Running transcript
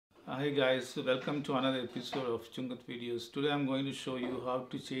Hi guys, welcome to another episode of Chungat videos. Today I'm going to show you how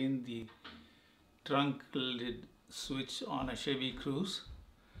to change the trunk lid switch on a Chevy Cruze.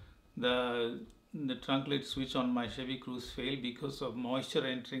 The trunk lid switch on my Chevy Cruze failed because of moisture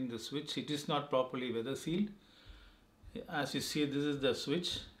entering the switch. It is not properly weather sealed. As you see, this is the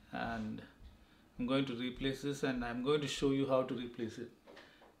switch and I'm going to replace this and I'm going to show you how to replace it.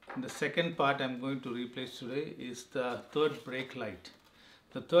 And the second part I'm going to replace today is the third brake light.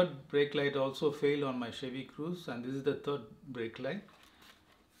 The third brake light also failed on my Chevy Cruze, and this is the third brake light.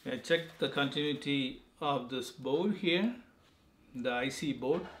 I checked the continuity of this board here, the IC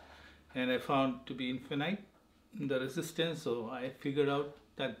board, and I found to be infinite the resistance, so I figured out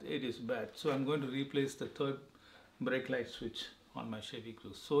that it is bad. So I'm going to replace the third brake light switch on my Chevy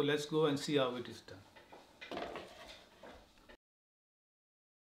Cruze. So let's go and see how it is done.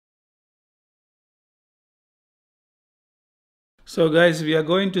 So guys, we are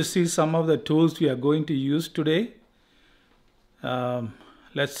going to see some of the tools we are going to use today.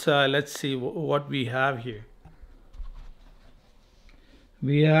 Let's see what we have here.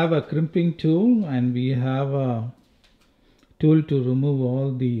 We have a crimping tool and we have a tool to remove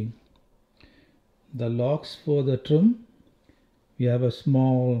all the locks for the trim. We have a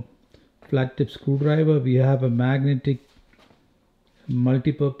small flat tip screwdriver. We have a magnetic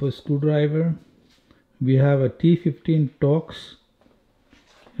multi-purpose screwdriver. We have a T15 Torx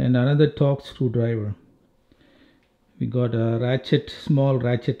and another Torx screwdriver. We got a small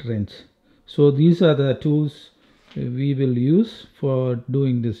ratchet wrench. So these are the tools we will use for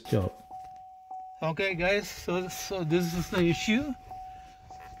doing this job. Okay guys, so this is the issue.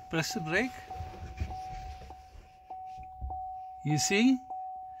 Press the brake. You see,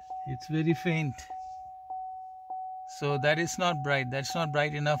 it's very faint. So that is not bright. That's not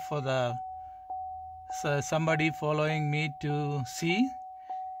bright enough for somebody following me to see.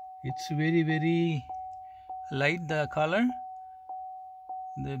 It's very light, the color.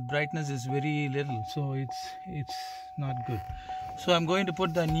 The brightness is very little, so it's not good. So I'm going to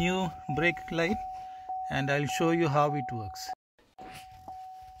put the new brake light and I'll show you how it works.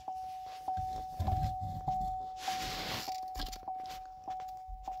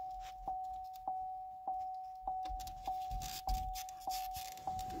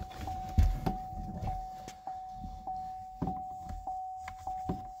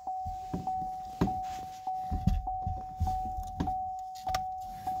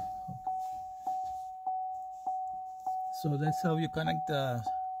 So that's how you connect the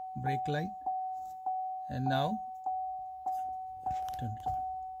brake light. And now turn it on.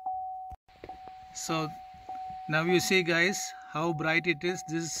 So now you see guys how bright it is.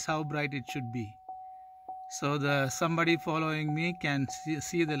 This is how bright it should be. So somebody following me can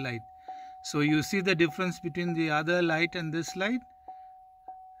see the light. So you see the difference between the other light and this light.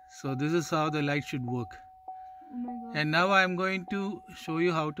 So this is how the light should work. Oh my God. And now I am going to show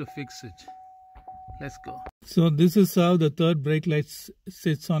you how to fix it. Let's go. So this is how the third brake light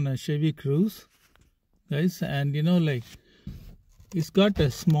sits on a Chevy Cruze, guys. And you know, like, it's got a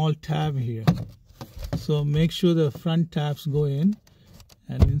small tab here. So make sure the front tabs go in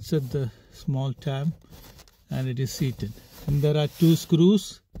and insert the small tab, and it is seated. And there are two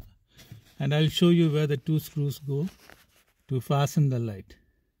screws, and I'll show you where the two screws go to fasten the light.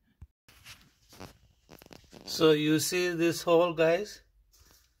 So you see this hole, guys.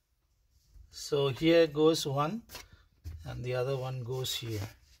 So here goes one and the other one goes here.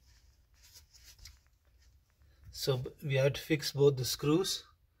 So we have to fix both the screws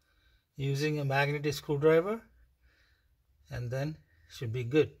using a magnetic screwdriver, and then should be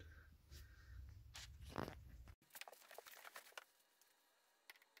good.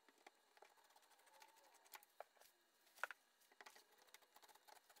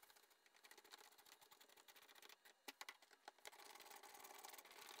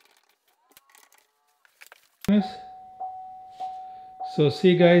 So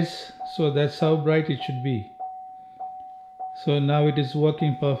see guys, so that's how bright it should be. So now it is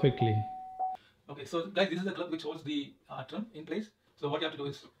working perfectly. Okay, so guys, this is the plug which holds the trim in place. So what you have to do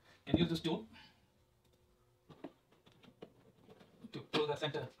is, you can use this tool to pull the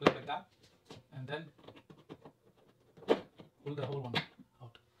center plug like that, and then pull the whole one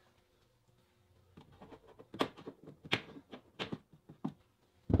out.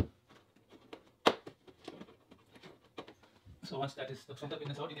 So once that is, the center pin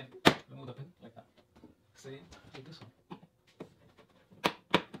is out, you can remove the pin like that. Same with this one.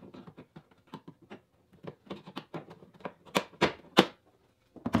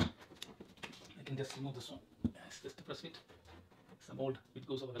 I can just remove this one. It's just the press fit. It's a mold which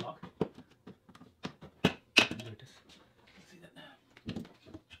goes over the lock. And there it is. See that now.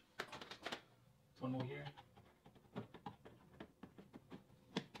 one more here.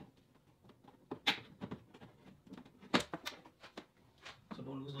 So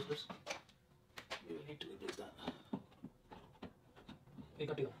don't lose those clips. You will need to replace that. Hey,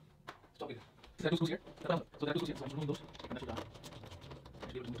 cut it. Stop it. There are two screws here. So there are two screws here. So I'm removing those. And that should be done.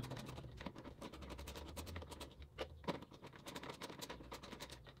 Should be able to move it.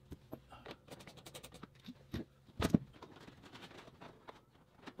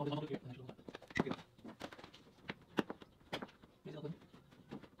 Oh, there's one more clip here. And that should go back. Okay. Please help me.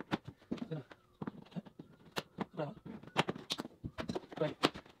 Right.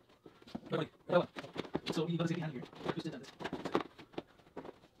 Right. So you got a safety hand here. Twist it like this.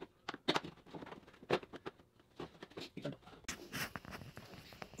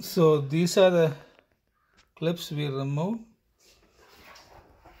 So these are the clips we removed,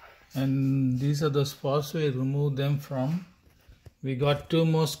 and these are the spots we removed them from. We got two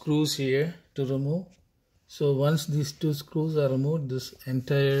more screws here to remove. So once these two screws are removed, this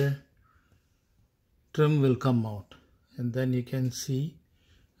entire trim will come out, and then you can see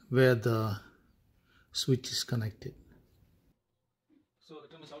where the switch is connected. So the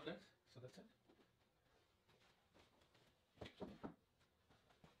trim is out, guys. So that's it.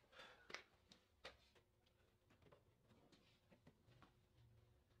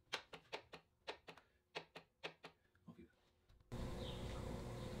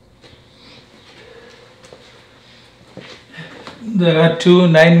 There are two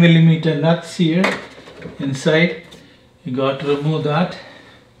 9mm nuts here inside. You got to remove that.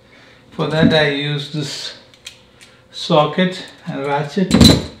 For that I use this socket and ratchet,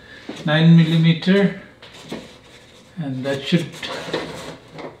 9mm, and that should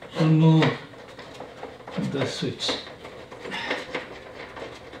remove the switch.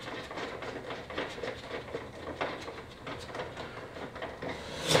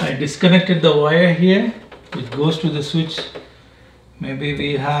 I disconnected the wire here which goes to the switch. Maybe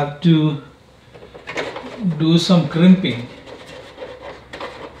we have to do some crimping.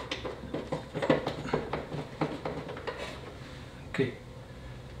 Okay,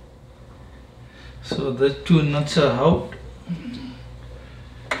 so the two nuts are out.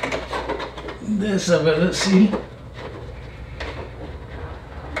 There's a better seal.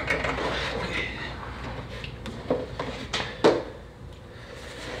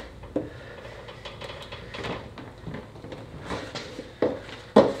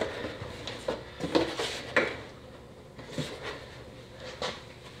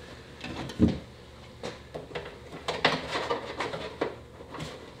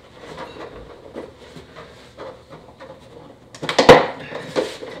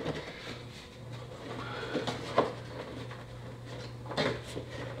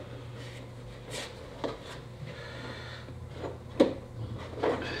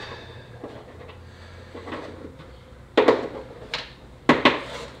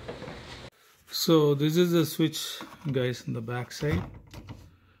 So this is the switch, guys, on the back side.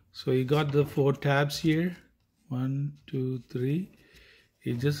 So you got the 4 tabs here, 1, 2, 3.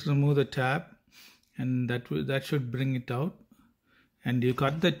 You just remove the tab, and that should bring it out. And you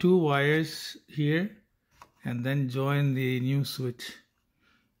got the 2 wires here, and then join the new switch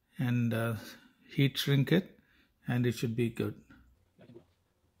and heat shrink it, and it should be good.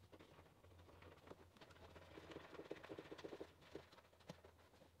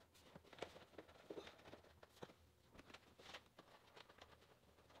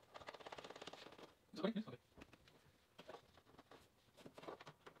 Okay.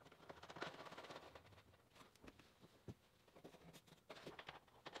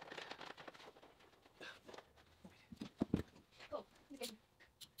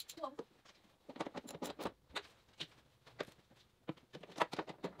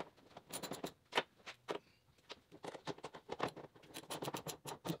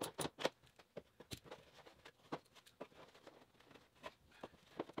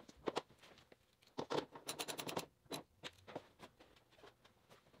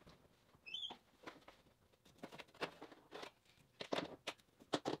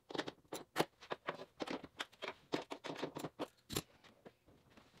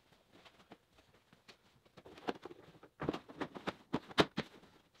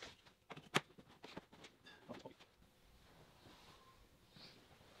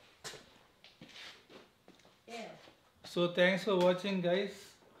 So thanks for watching, guys.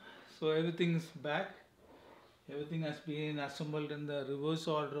 So everything is back. Everything has been assembled in the reverse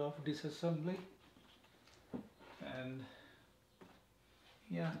order of disassembly, and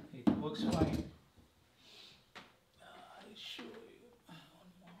yeah, it works fine. I'll show you one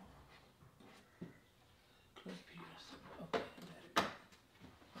more clip here. Okay, there it is.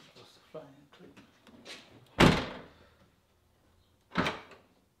 That was the flying clip.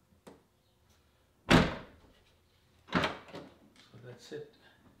 that's it.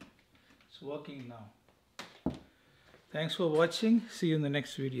 It's working now. Thanks for watching. See you in the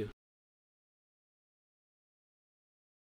next video.